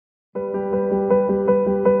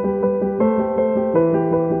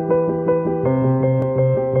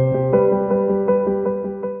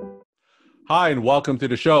Hi, and welcome to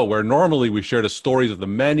the show, where normally we share the stories of the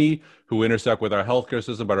many who intersect with our healthcare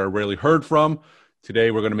system but are rarely heard from.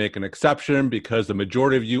 Today, we're going to make an exception because the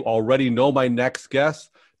majority of you already know my next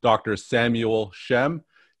guest, Dr. Samuel Shem.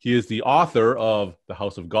 He is the author of The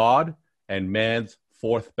House of God and Man's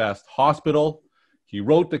Fourth Best Hospital. He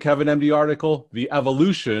wrote the Kevin MD article, The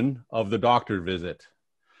Evolution of the Doctor Visit.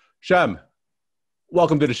 Shem,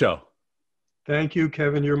 welcome to the show. Thank you,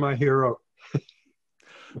 Kevin. You're my hero.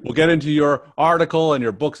 We'll get into your article and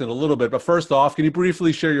your books in a little bit, but first off, can you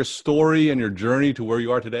briefly share your story and your journey to where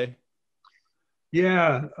you are today?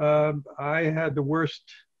 Yeah, I had the worst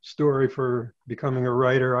story for becoming a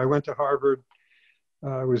writer. I went to Harvard.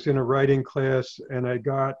 I was in a writing class, and I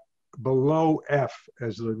got below F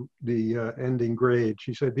as the ending grade.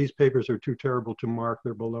 She said, these papers are too terrible to mark.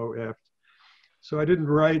 They're below F. So I didn't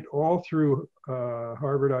write all through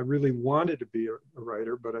Harvard. I really wanted to be a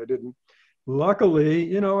writer, but I didn't. Luckily,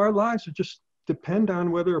 you know, our lives are just depend on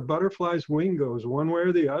whether a butterfly's wing goes one way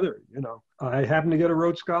or the other. You know, I happened to get a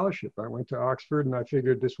Rhodes Scholarship. I went to Oxford, and I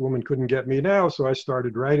figured this woman couldn't get me now, so I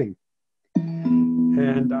started writing.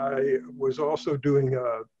 And I was also doing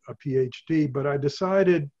a PhD, but I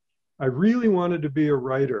decided I really wanted to be a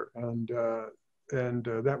writer, and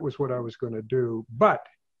that was what I was going to do. But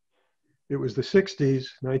it was the 60s,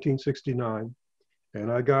 1969,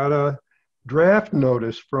 and I got a draft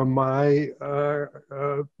notice from my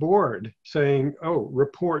board saying, oh,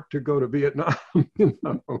 report to go to Vietnam. You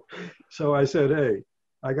know? So I said, hey,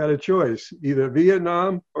 I got a choice, either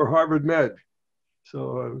Vietnam or Harvard Med.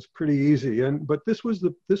 So it was pretty easy. But this was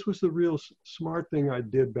the real smart thing I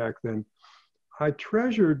did back then. I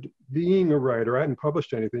treasured being a writer. I hadn't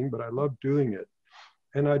published anything, but I loved doing it.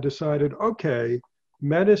 And I decided, okay,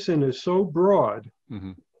 medicine is so broad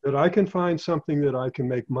that I can find something that I can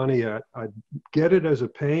make money at. I'd get it as a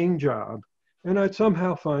paying job, and I'd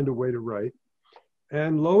somehow find a way to write.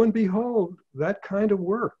 And lo and behold, that kind of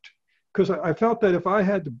worked. Because I felt that if I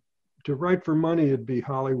had to write for money, it'd be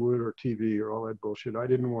Hollywood or TV or all that bullshit. I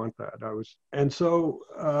didn't want that. And so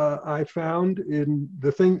I found in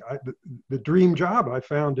the dream job I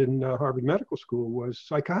found in Harvard Medical School was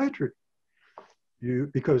psychiatry.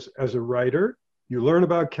 Because as a writer, you learn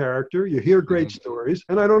about character, you hear great stories,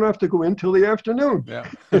 and I don't have to go in till the afternoon. Yeah.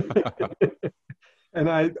 And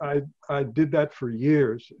I did that for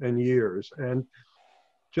years and years. And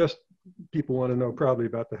just people want to know probably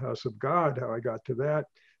about the House of God, how I got to that.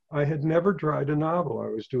 I had never tried a novel. I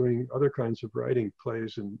was doing other kinds of writing,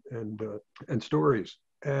 plays and stories.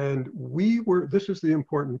 And this is the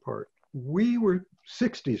important part. We were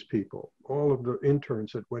 60s people, all of the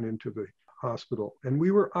interns that went into the hospital. And we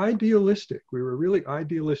were idealistic. We were really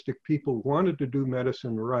idealistic people who wanted to do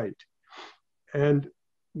medicine right. And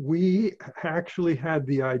we actually had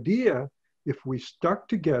the idea, if we stuck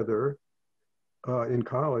together in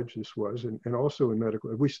college, this was, and also in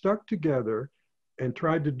medical, if we stuck together and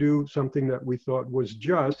tried to do something that we thought was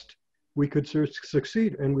just, we could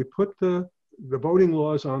succeed. And we put the voting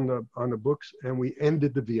laws on the books, and we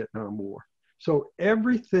ended the Vietnam War. So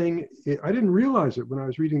everything, I didn't realize it when I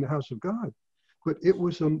was reading The House of God, but it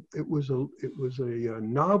was a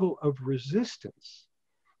novel of resistance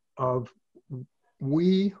of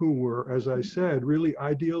we who were, as I said, really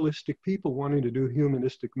idealistic people wanting to do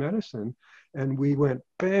humanistic medicine. And we went,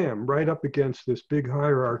 bam, right up against this big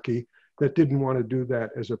hierarchy that didn't want to do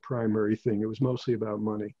that as a primary thing. It was mostly about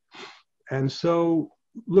money. And so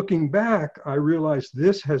looking back, I realized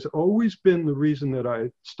this has always been the reason that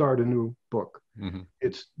I start a new book.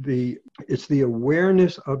 It's the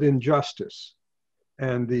awareness of injustice.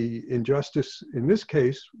 And the injustice in this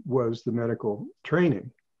case was the medical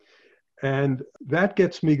training. And that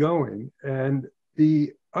gets me going. And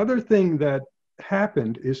the other thing that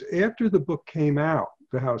happened is after the book came out,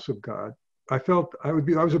 The House of God, I felt I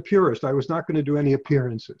was a purist. I was not going to do any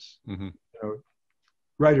appearances. You know,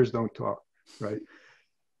 writers don't talk, right?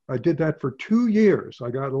 I did that for 2 years. I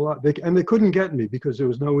got a lot, and they couldn't get me because there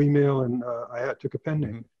was no email, and I took a pen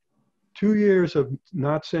name. 2 years of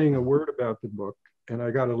not saying a word about the book, and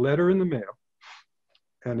I got a letter in the mail,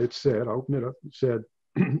 and it said, I opened it up, it said,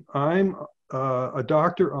 I'm a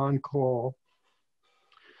doctor on call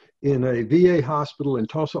in a VA hospital in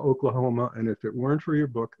Tulsa, Oklahoma, and if it weren't for your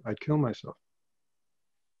book, I'd kill myself.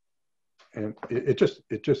 And it just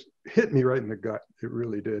hit me right in the gut. It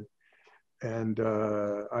really did. And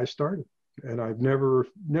I started, and I've never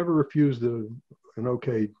refused an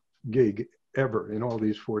okay gig ever in all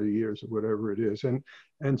these 40 years or whatever it is.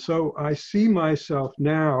 And so I see myself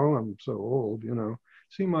now, I'm so old, you know,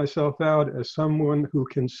 see myself out as someone who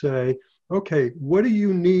can say, okay, what do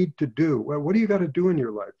you need to do? Well, what do you got to do in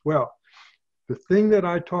your life? Well, the thing that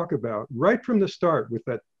I talk about right from the start with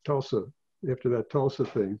that Tulsa, after that Tulsa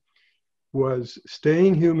thing, was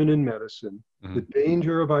staying human in medicine, the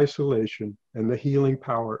danger of isolation, and the healing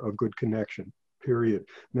power of good connection, period.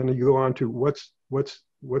 And then you go on to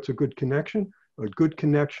what's a good connection? A good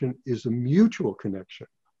connection is a mutual connection.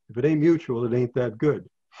 If it ain't mutual, it ain't that good.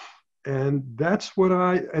 And that's what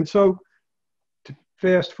and so to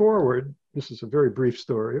fast forward, this is a very brief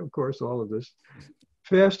story, of course, all of this.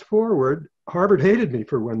 Fast forward, Harvard hated me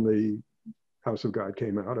for when the House of God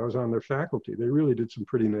came out. I was on their faculty. They really did some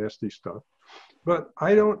pretty nasty stuff. But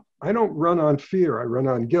I don't run on fear. I run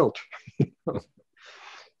on guilt.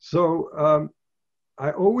 So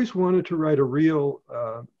I always wanted to write a real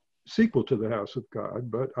sequel to the House of God,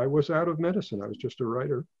 but I was out of medicine. I was just a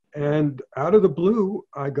writer. And out of the blue,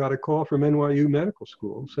 I got a call from NYU Medical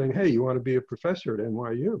School saying, hey, you want to be a professor at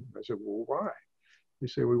NYU? I said, well, why? They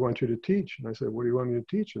said, we want you to teach. And I said, what do you want me to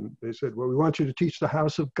teach? And they said, well, we want you to teach the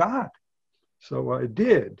House of God. So I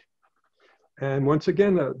did. And once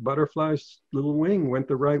again, the butterfly's little wing went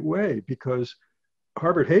the right way because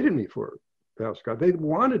Harvard hated me for the House of God. They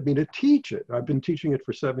wanted me to teach it. I've been teaching it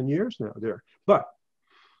for 7 years now there. But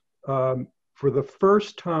for the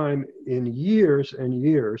first time in years and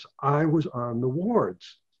years, I was on the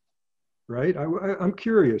wards, right? I'm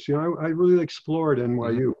curious, you know, I really explored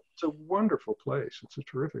NYU. It's a wonderful place. It's a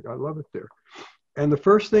terrific, I love it there. And the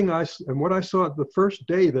first thing what I saw the first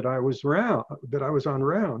day that I was on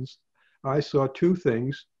rounds, I saw two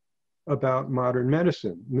things about modern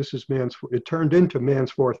medicine. And this is it turned into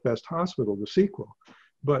Man's Fourth Best Hospital, the sequel.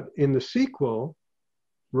 But in the sequel,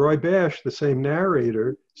 Roy Bash, the same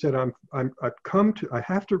narrator, said, I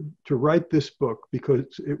have to write this book because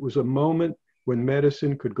it was a moment when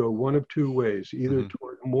medicine could go one of two ways, either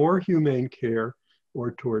toward more humane care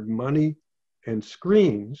or toward money and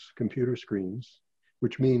screens, computer screens,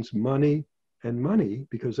 which means money and money,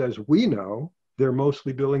 because as we know, they're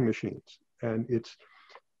mostly billing machines. And it's,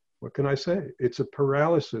 what can I say? It's a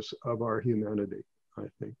paralysis of our humanity, I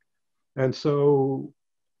think. And so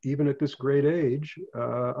even at this great age,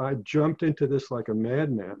 I jumped into this like a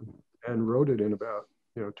madman and wrote it in about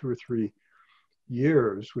 2 or 3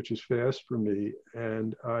 years, which is fast for me.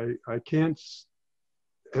 And I can't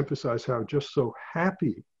emphasize how just so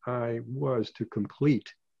happy I was to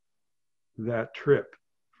complete that trip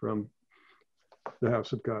from the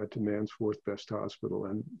House of God to Man's Fourth Best Hospital.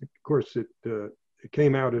 And of course, it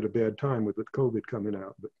came out at a bad time with the COVID coming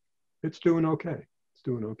out, but it's doing okay. It's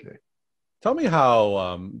doing okay. Tell me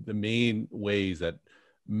how the main ways that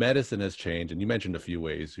medicine has changed, and you mentioned a few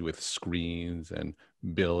ways with screens and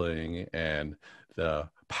billing and the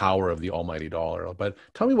power of the almighty dollar, but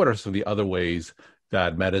tell me what are some of the other ways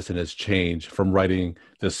that medicine has changed from writing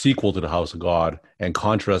the sequel to the House of God and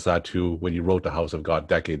contrast that to when you wrote the House of God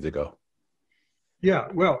decades ago. Yeah,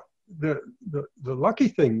 well, the lucky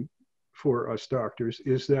thing for us doctors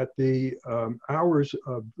is that the hours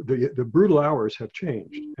of the brutal hours have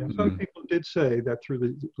changed. And some people did say that through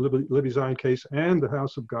the Libby Zion case and the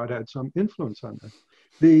House of God had some influence on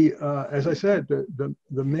that. As I said, the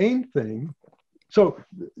main thing, so,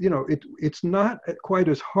 it's not quite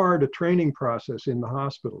as hard a training process in the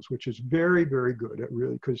hospitals, which is very, very good at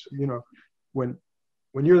really, because, when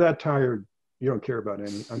you're that tired, you don't care about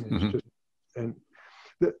any, I mean, it's just, and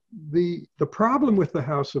the problem with the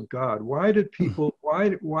House of God, why did people,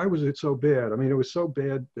 why was it so bad? I mean, it was so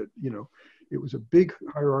bad that, it was a big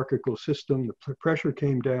hierarchical system, the pressure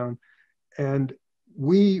came down, and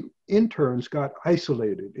we interns got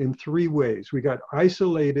isolated in 3 ways. We got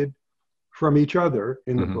isolated from each other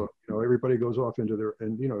in the book. Everybody goes off into their,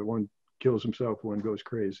 and one kills himself, one goes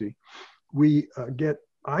crazy. We get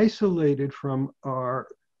isolated from our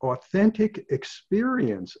authentic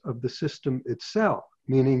experience of the system itself,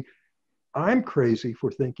 meaning I'm crazy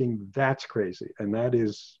for thinking that's crazy, and that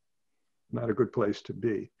is not a good place to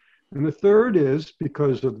be. And the third is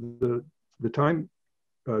because of the time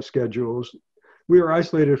schedules, we are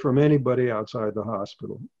isolated from anybody outside the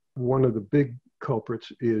hospital. One of the big culprits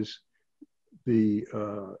is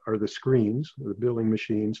are the screens, the billing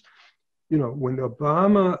machines. When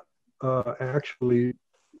Obama actually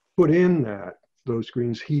put in those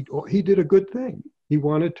screens, he did a good thing. He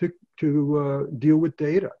wanted to deal with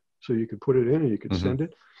data, so you could put it in and you could send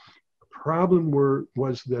it. The problem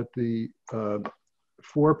was that the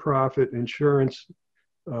for-profit insurance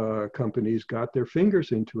companies got their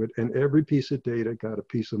fingers into it, and every piece of data got a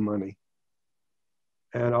piece of money.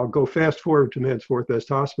 And I'll go fast forward to Man's Fourth Best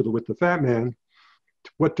Hospital with the fat man,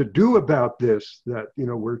 what to do about this, that,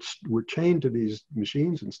 we're chained to these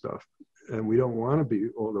machines and stuff, and we don't want to be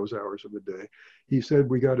all those hours of the day. He said,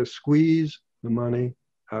 we got to squeeze the money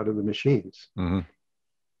out of the machines. Mm-hmm.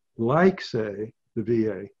 Like, say, the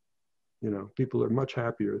VA. People are much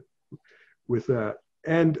happier with that.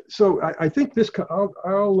 And so I think this,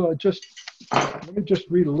 I'll just, let me just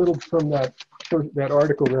read a little from that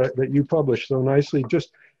article that you published so nicely.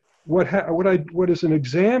 Just what is an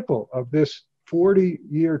example of this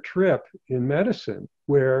 40-year trip in medicine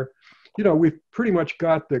where, we've pretty much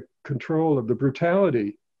got the control of the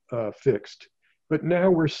brutality fixed, but now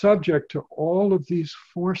we're subject to all of these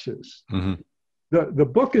forces. Mm-hmm. The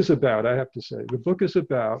book is about, I have to say, the book is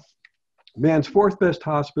about man's fourth best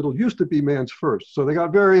hospital used to be man's first. So they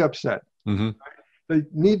got very upset. Mm-hmm. They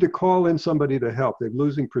need to call in somebody to help. They're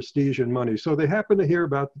losing prestige and money. So they happen to hear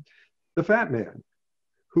about the fat man,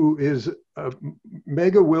 who is a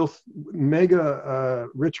mega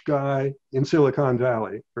rich guy in Silicon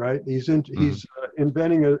Valley, right? He's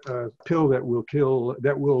inventing a pill that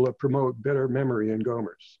will promote better memory in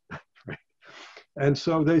Gomers. Right? And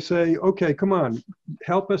so they say, okay, come on,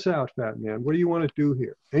 help us out, fat man. What do you want to do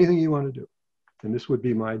here? Anything you want to do. And this would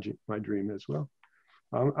be my dream as well.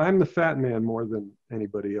 I'm the fat man more than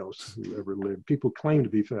anybody else who ever lived. People claim to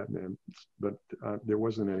be fat man, but there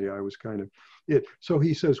wasn't any. I was kind of it. So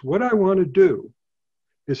he says, what I want to do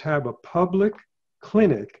is have a public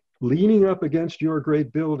clinic leaning up against your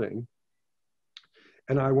great building.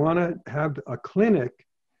 And I want to have a clinic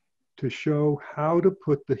to show how to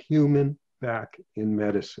put the human back in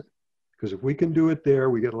medicine. Because if we can do it there,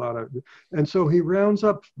 we get a lot of, and so he rounds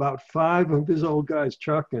up about 5 of his old guys,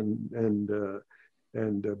 Chuck and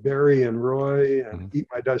Barry and Roy and Mm-hmm. Eat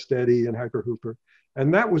My Dust Eddie and Hyper Hooper.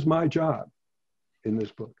 And that was my job in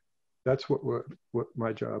this book. That's what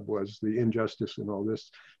my job was, the injustice and all this.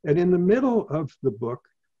 And in the middle of the book,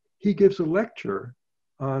 he gives a lecture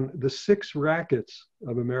on the 6 rackets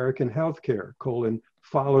of American healthcare,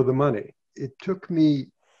 follow the money. It took me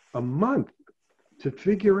a month to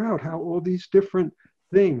figure out how all these different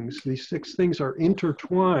things, these 6 things are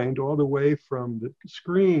intertwined all the way from the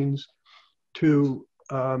screens to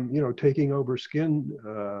taking over skin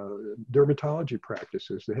dermatology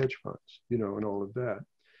practices, the hedge funds, and all of that.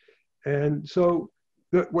 And so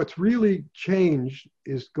what's really changed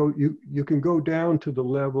is you can go down to the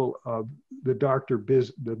level of the doctor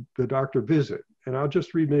visit. And I'll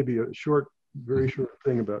just read maybe a very short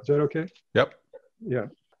thing about. Is that okay? Yep. Yeah.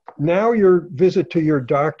 Now your visit to your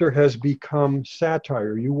doctor has become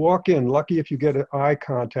satire. You walk in, lucky if you get an eye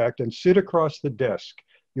contact, and sit across the desk.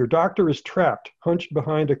 Your doctor is trapped, hunched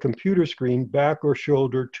behind a computer screen, back or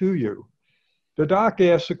shoulder to you. The doc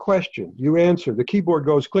asks a question. You answer. The keyboard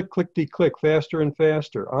goes click, click-de-click, faster and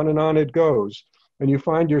faster. On it goes. And you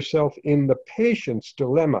find yourself in the patient's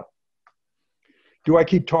dilemma. Do I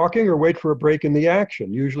keep talking or wait for a break in the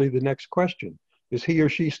action? Usually the next question. Is he or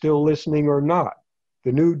she still listening or not?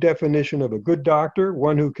 The new definition of a good doctor,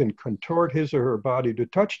 one who can contort his or her body to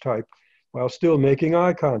touch type while still making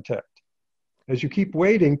eye contact. As you keep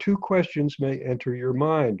waiting, 2 questions may enter your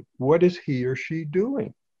mind. What is he or she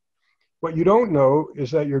doing? What you don't know is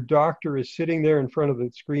that your doctor is sitting there in front of the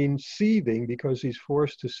screen seething because he's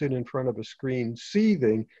forced to sit in front of a screen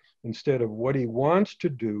seething instead of what he wants to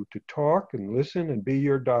do, to talk and listen and be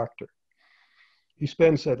your doctor. He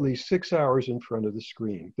spends at least 6 hours in front of the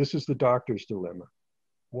screen. This is the doctor's dilemma.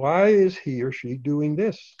 Why is he or she doing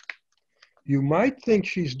this? You might think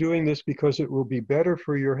she's doing this because it will be better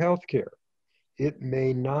for your health care. It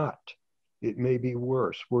may not. It may be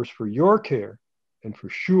worse for your care, and for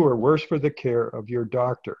sure worse for the care of your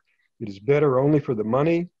doctor. It is better only for the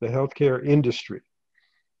money, the healthcare industry.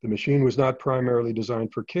 The machine was not primarily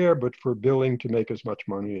designed for care, but for billing to make as much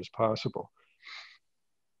money as possible.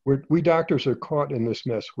 We doctors are caught in this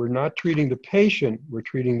mess. We're not treating the patient, we're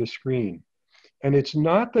treating the screen. And it's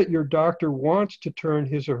not that your doctor wants to turn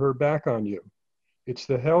his or her back on you. It's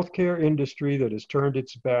the healthcare industry that has turned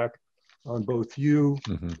its back on both you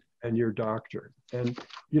Mm-hmm. and your doctor. And,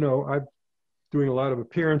 I'm doing a lot of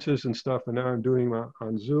appearances and stuff, and now I'm doing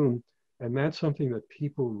on Zoom. And that's something that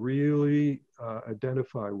people really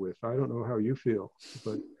identify with. I don't know how you feel,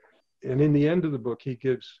 and in the end of the book, he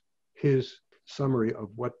gives his summary of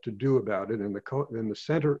what to do about it. And the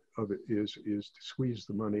center of it is to squeeze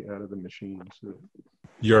the money out of the machines.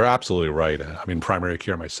 You're absolutely right. I mean, primary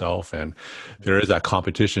care myself, and there is that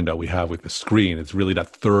competition that we have with the screen. It's really that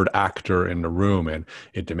third actor in the room, and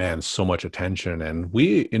it demands so much attention. And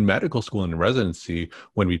we, in medical school and in residency,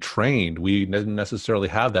 when we trained, we didn't necessarily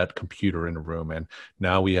have that computer in the room. And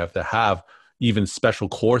now we have to have even special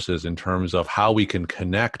courses in terms of how we can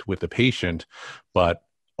connect with the patient, but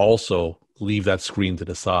also leave that screen to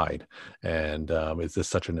the side. And is this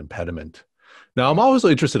such an impediment? Now, I'm always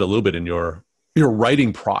interested a little bit in your your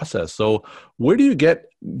writing process. So where do you get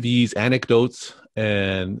these anecdotes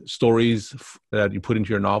and stories that you put into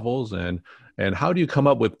your novels, and how do you come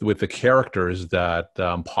up with the characters that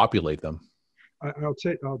populate them? I'll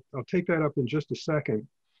take that up in just a second,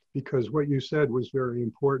 because what you said was very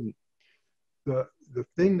important. The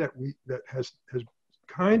thing that has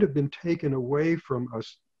kind of been taken away from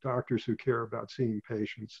us doctors who care about seeing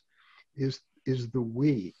patients is the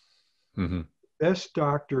we. Mm-hmm. Best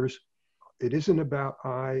doctors, it isn't about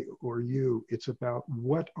I or you, it's about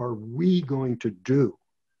what are we going to do,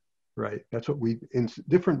 right? That's what we, in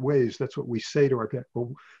different ways, that's what we say to our patients.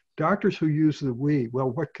 Well, doctors who use the we, well,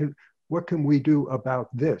 what can we do about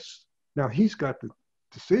this? Now he's got the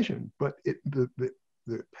decision, but the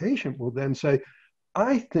patient will then say,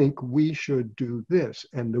 I think we should do this.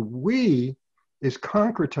 And the we is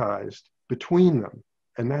concretized between them.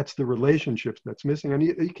 And that's the relationships that's missing. And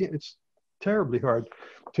you can't, it's terribly hard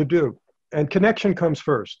to do. And connection comes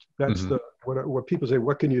first. That's Mm-hmm. what people say,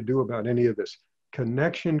 what can you do about any of this?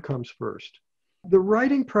 Connection comes first. The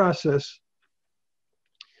writing process,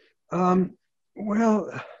 well,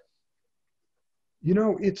 you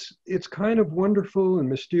know, it's kind of wonderful and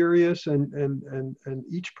mysterious, and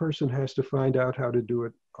each person has to find out how to do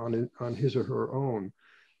it on his or her own.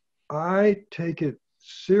 I take it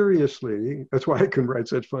seriously. That's why I can write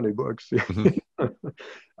such funny books. Mm-hmm.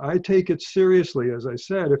 I take it seriously, as I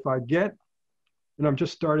said. If I get, and I'm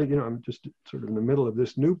just starting, you know, I'm just sort of in the middle of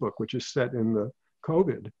this new book, which is set in the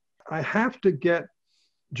COVID. I have to get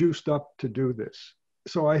juiced up to do this.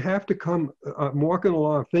 So I have to come, I'm walking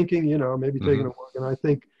along thinking, you know, maybe taking Mm-hmm. a walk, and I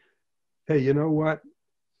think, hey, you know what?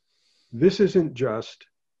 This isn't just,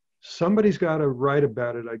 somebody's got to write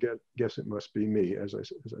about it. I guess it must be me, as I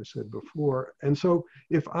said before. And so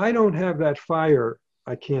if I don't have that fire,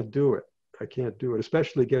 I can't do it. I can't do it,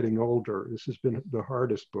 especially getting older. This has been the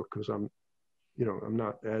hardest book because I'm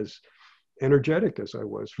not as energetic as I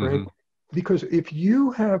was, frankly. Mm-hmm. Because if you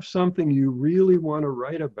have something you really want to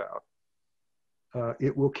write about,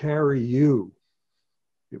 it will carry you.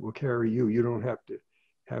 It will carry you. You don't have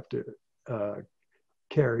to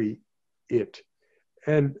carry it.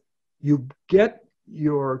 And you get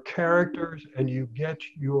your characters and you get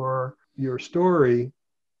your story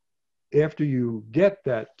after you get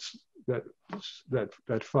that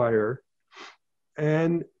fire,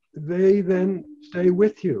 and they then stay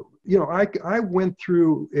with you. You know, I went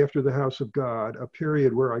through, after The House of God, a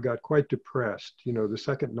period where I got quite depressed. You know, the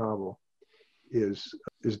second novel is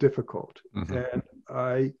difficult. Mm-hmm. And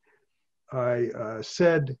I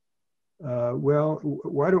said, well,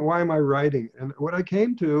 why am I writing? And what I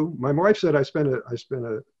came to, my wife said I spent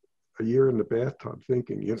a year in the bathtub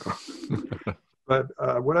thinking, you know. But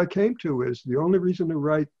what I came to is the only reason to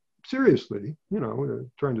write seriously, you know,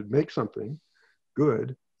 trying to make something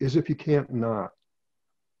good, is if you can't not.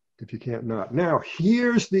 If you can't not. Now,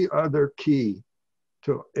 here's the other key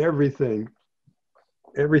to everything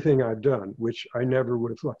I've done, which I never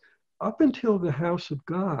would have thought. Up until The House of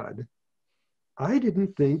God, I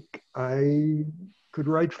didn't think I could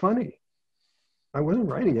write funny. I wasn't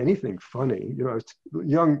writing anything funny. You know,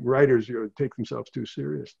 young writers, you know, take themselves too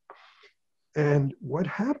serious. And what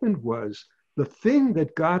happened was, the thing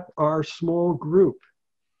that got our small group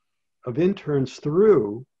of interns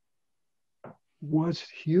through was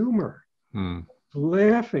humor. Mm.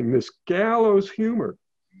 Laughing, this gallows humor.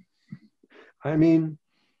 I mean,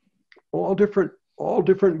 all different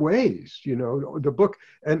ways, you know, the book.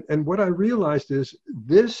 And what I realized is,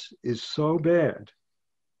 this is so bad,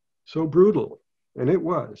 so brutal, and it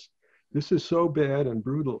was. This is so bad and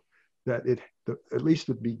brutal that at least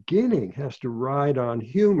the beginning has to ride on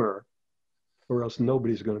humor, or else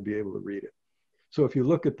nobody's going to be able to read it. So if you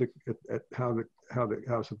look at how the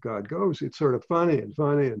House of God goes, it's sort of funny,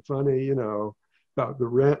 you know, about the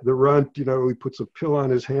runt, you know, he puts a pill on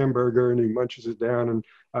his hamburger and he munches it down, and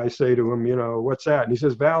I say to him, you know, what's that? And he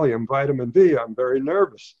says, Valium, vitamin V. I'm very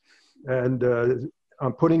nervous, and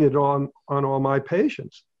I'm putting it on all my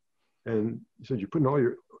patients. And he said, you're putting all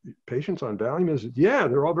your patients on Valium? I said, yeah,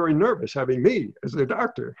 they're all very nervous having me as their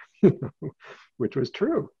doctor, you know, which was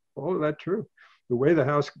true, all of that true. The way the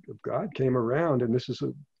House of God came around, and this is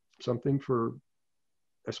something for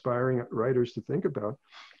aspiring writers to think about,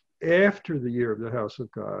 after the year of the House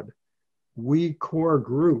of God, our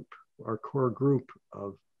core group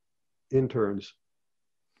of interns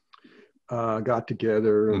got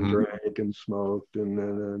together and Mm-hmm. drank and smoked, and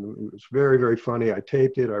it was very, very funny. I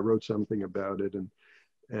taped it, I wrote something about it,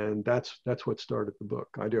 and that's what started the book.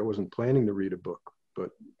 I wasn't planning to read a book, but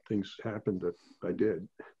things happened that I did,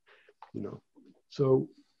 you know. So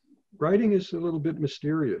writing is a little bit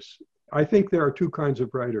mysterious. I think there are two kinds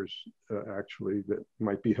of writers, actually, that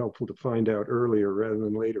might be helpful to find out earlier rather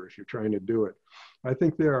than later if you're trying to do it. I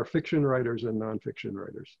think there are fiction writers and nonfiction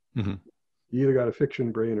writers. Mm-hmm. You either got a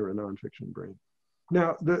fiction brain or a nonfiction brain.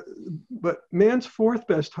 Now, but Man's Fourth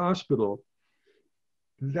Best Hospital,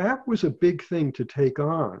 that was a big thing to take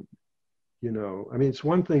on. You know, I mean, it's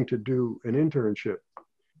one thing to do an internship,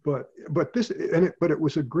 but it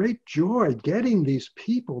was a great joy getting these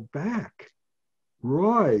people back.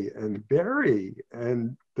 Roy and Barry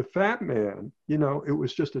and the Fat Man, you know, it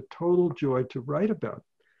was just a total joy to write about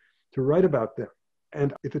them.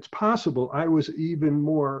 And if it's possible, I was even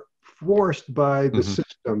more forced by the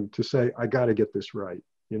system to say, I got to get this right.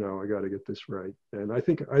 You know, I got to get this right. And I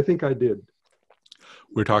think I did.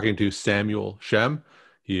 We're talking to Samuel Shem.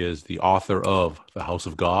 He is the author of The House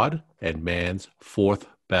of God and Man's Fourth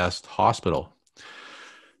Best Hospital.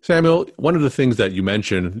 Samuel, one of the things that you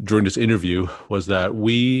mentioned during this interview was that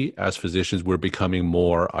we as physicians were becoming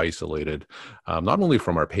more isolated, not only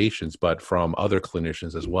from our patients, but from other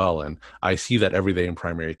clinicians as well. And I see that every day in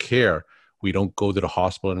primary care. We don't go to the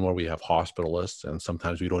hospital anymore. We have hospitalists, and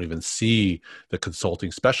sometimes we don't even see the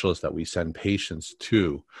consulting specialists that we send patients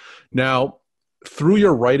to. Now, through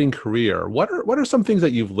your writing career, what are some things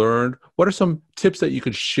that you've learned? What are some tips that you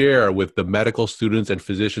could share with the medical students and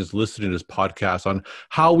physicians listening to this podcast on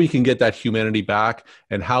how we can get that humanity back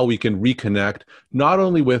and how we can reconnect not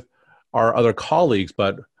only with our other colleagues,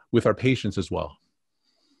 but with our patients as well?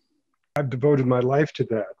 I've devoted my life to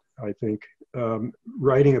that, I think,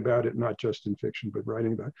 writing about it, not just in fiction, but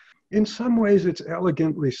writing about it. In some ways, it's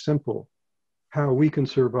elegantly simple how we can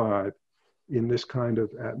survive in this kind of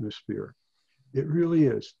atmosphere. It really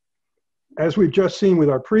is. As we've just seen with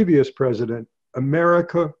our previous president,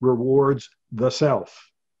 America rewards the self,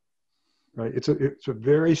 right? It's a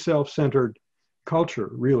very self-centered culture,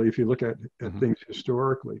 really, if you look at things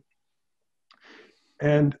historically.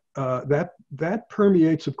 And that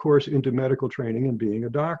permeates, of course, into medical training and being a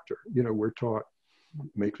doctor. You know, we're taught,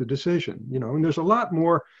 make the decision, you know, and there's a lot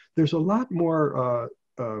more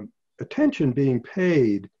attention being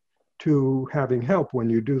paid to having help when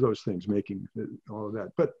you do those things, making all of that.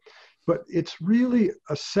 But it's really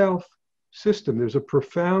a self system. There's a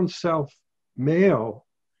profound self male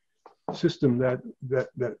system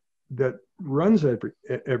that runs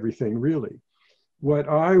everything, really. What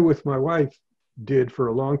I, with my wife, did for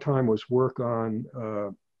a long time was work on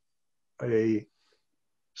a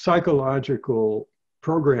psychological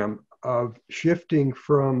program of shifting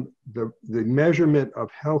from the measurement of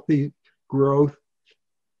healthy growth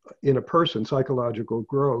in a person. Psychological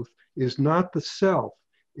growth is not the self,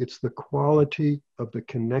 it's the quality of the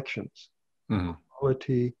connections,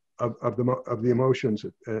 quality of the emotions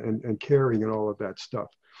and caring and all of that stuff.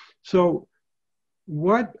 So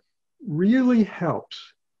what really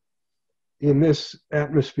helps in this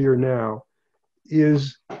atmosphere now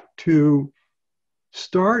is to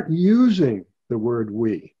start using the word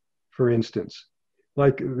we. For instance,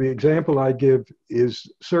 like the example I give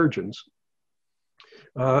is surgeons.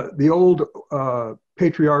 The old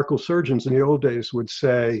patriarchal surgeons in the old days would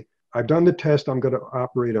say, I've done the test, I'm going to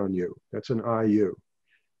operate on you. That's an IU.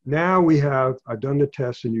 Now we have, I've done the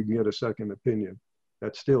test and you can get a second opinion.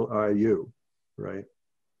 That's still IU, right?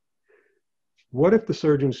 What if the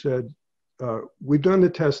surgeon said, we've done the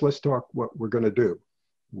test, let's talk what we're going to do.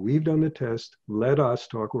 We've done the test, let us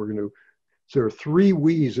talk what we're going to do. So there are three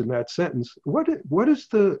we's in that sentence. What is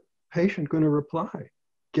the patient going to reply?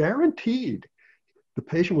 Guaranteed. The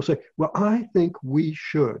patient will say, well, I think we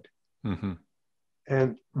should.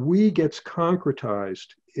 And we gets concretized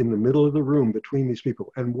in the middle of the room between these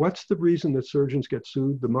people. And what's the reason that surgeons get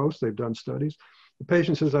sued the most? They've done studies. The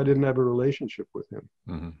patient says, I didn't have a relationship with him.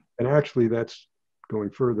 And actually, that's going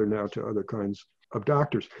further now to other kinds of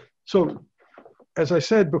doctors. So, as I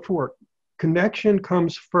said before, connection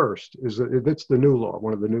comes first. That's the new law,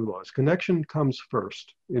 one of the new laws. Connection comes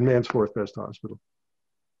first in Man's Fourth Best Hospital.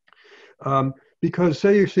 Because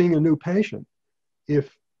say you're seeing a new patient, if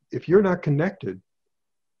you're not connected,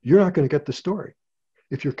 you're not going to get the story.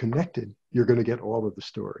 If you're connected, you're going to get all of the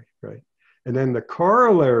story, right? And then the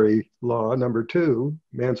corollary law, number 2,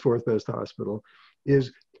 Man's Fourth Best Hospital,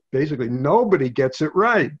 is basically nobody gets it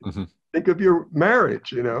right. Think of your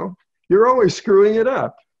marriage, you know, you're always screwing it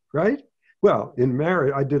up, right? Well, in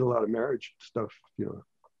marriage, I did a lot of marriage stuff, you know,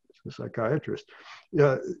 as a psychiatrist.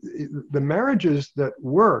 The marriages that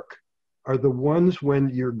work are the ones when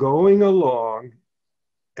you're going along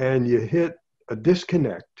and you hit a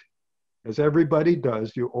disconnect, as everybody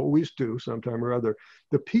does, you always do sometime or other.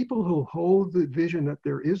 The people who hold the vision that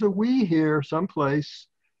there is a we here someplace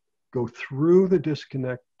go through the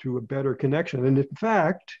disconnect to a better connection. And in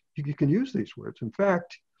fact, you can use these words. In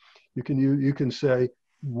fact, you can say,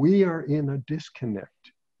 we are in a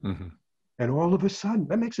disconnect. Mm-hmm. And all of a sudden,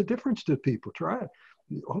 that makes a difference to people. Try it.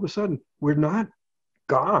 All of a sudden, we're not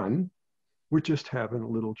gone. We're just having a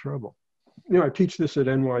little trouble. You know, I teach this at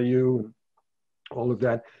NYU and all of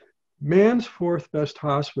that. Man's fourth best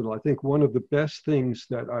hospital. I think one of the best things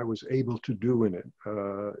that I was able to do in it,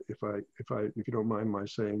 if you don't mind my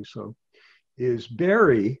saying so, is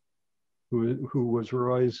Barry, who was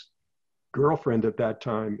Roy's girlfriend at that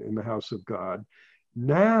time in the House of God,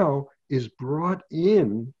 now is brought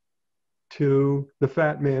in to the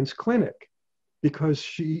fat man's clinic because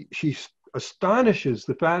she astonishes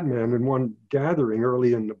the fat man in one gathering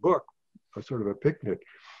early in the book, a sort of a picnic,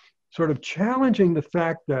 sort of challenging the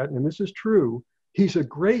fact that, and this is true, he's a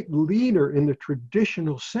great leader in the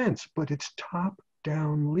traditional sense, but it's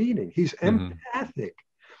top-down leading. He's empathic.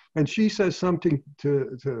 And she says something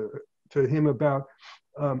to him about,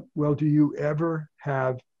 well, do you ever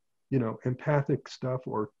have, you know, empathic stuff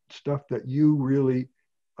or stuff that you really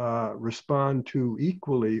respond to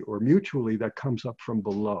equally or mutually that comes up from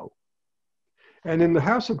below? And in the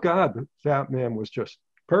House of God, the fat man was just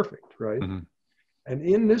perfect, right? Mm-hmm. And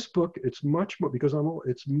in this book, it's much more, because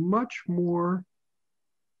it's much more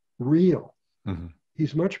real. Mm-hmm.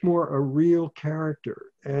 He's much more a real character.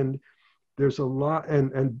 And there's a lot,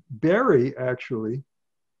 and Barry actually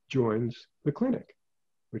joins the clinic,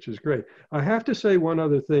 which is great. I have to say one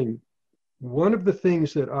other thing. One of the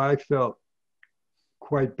things that I felt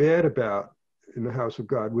quite bad about in the House of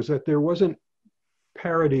God was that there wasn't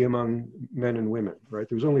parity among men and women, right?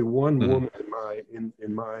 There was only one woman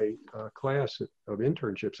in my class of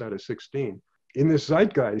internships out of 16. In this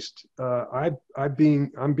zeitgeist, I'm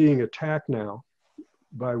being attacked now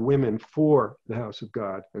by women for the House of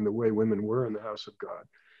God and the way women were in the House of God.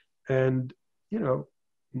 And, you know,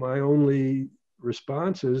 my only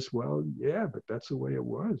response is, well, yeah, but that's the way it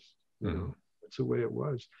was. You know, that's the way it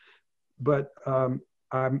was. But I'm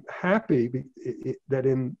happy that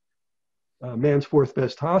in Man's Fourth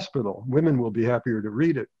Best Hospital, women will be happier to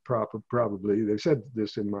read it probably. They said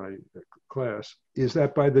this in my class, is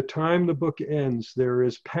that by the time the book ends, there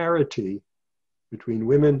is parity between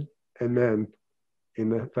women and men in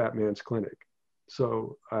the fat man's clinic.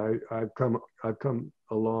 So I've come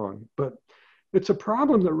along. But it's a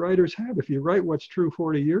problem that writers have. If you write what's true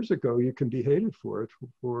 40 years ago, you can be hated for it,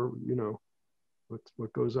 for you know,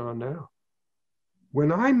 what goes on now.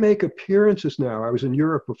 When I make appearances now, I was in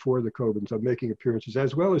Europe before the COVID, so I'm making appearances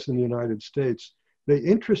as well as in the United States. They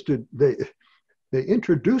introduced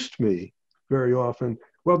me very often.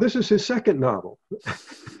 Well, this is his second novel.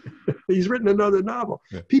 He's written another novel.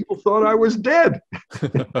 Yeah. People thought I was dead.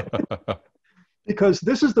 Because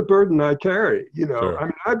this is the burden I carry, you know. Sure. I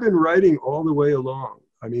mean, I've been writing all the way along.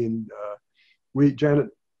 I mean, Janet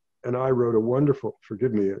and I wrote a wonderful,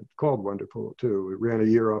 forgive me, it's called Wonderful too. It ran a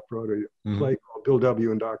year off Broadway, a play called Bill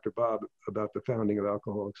W. and Dr. Bob about the founding of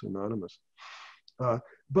Alcoholics Anonymous.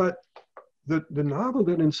 But the novel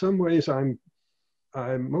that in some ways I'm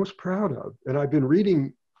most proud of, and I've been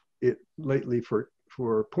reading it lately for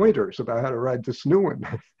pointers about how to write this new one.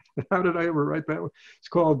 How did I ever write that one? It's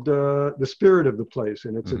called The Spirit of the Place,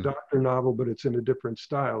 and it's a doctor novel, but it's in a different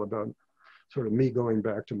style about sort of me going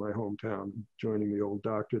back to my hometown, joining the old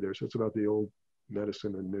doctor there. So it's about the old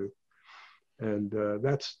medicine and new. And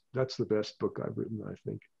that's the best book I've written, I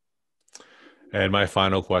think. And my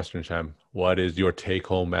final question, Shem, what is your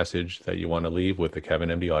take-home message that you want to leave with the Kevin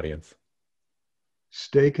MD audience?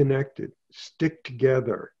 Stay connected, stick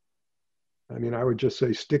together. I mean, I would just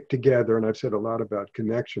say stick together, and I've said a lot about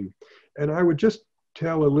connection. And I would just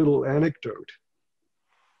tell a little anecdote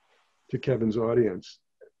to Kevin's audience.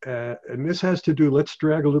 And this has to do, let's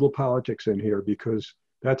drag a little politics in here, because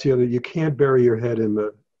that's the other, you can't bury your head in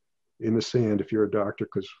the sand if you're a doctor,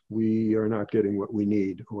 because we are not getting what we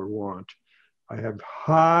need or want. I have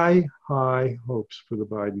high hopes for the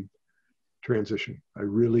Biden transition. I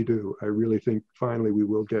really do. I really think finally we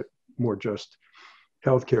will get more just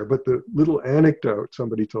healthcare. But the little anecdote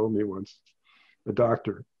somebody told me once, a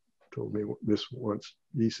doctor told me this once.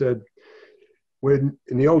 He said, when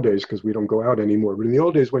in the old days, because we don't go out anymore, but in the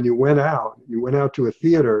old days when you went out to a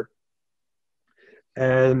theater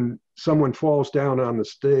and someone falls down on the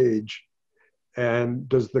stage, and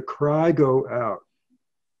does the cry go out?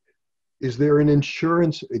 Is there an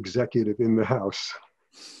insurance executive in the house?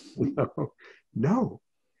 No.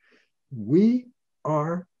 We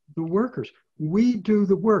are the workers. We do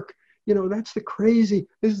the work. You know, that's the crazy,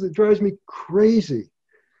 that drives me crazy.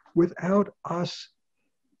 Without us,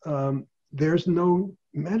 there's no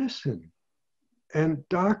medicine. And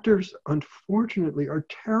doctors, unfortunately, are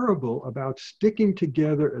terrible about sticking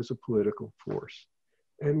together as a political force.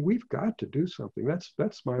 And we've got to do something.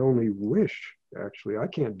 That's my only wish, actually. I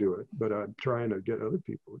can't do it, but I'm trying to get other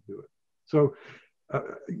people to do it. So,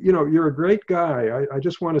 you're a great guy. I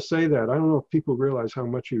just want to say that. I don't know if people realize how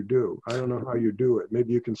much you do. I don't know how you do it.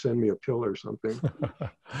 Maybe you can send me a pill or something.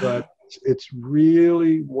 But it's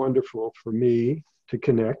really wonderful for me to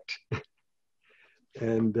connect.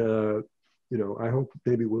 And, I hope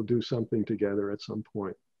maybe we'll do something together at some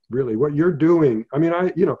point. Really, what you're doing, I mean,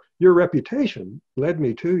 your reputation led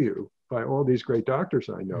me to you by all these great doctors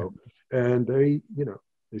I know. And they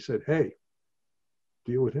said, hey,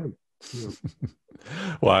 deal with him.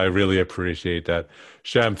 Well, I really appreciate that.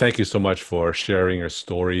 Shem, thank you so much for sharing your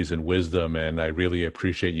stories and wisdom. And I really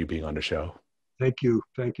appreciate you being on the show. Thank you.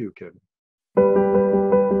 Thank you, Kevin.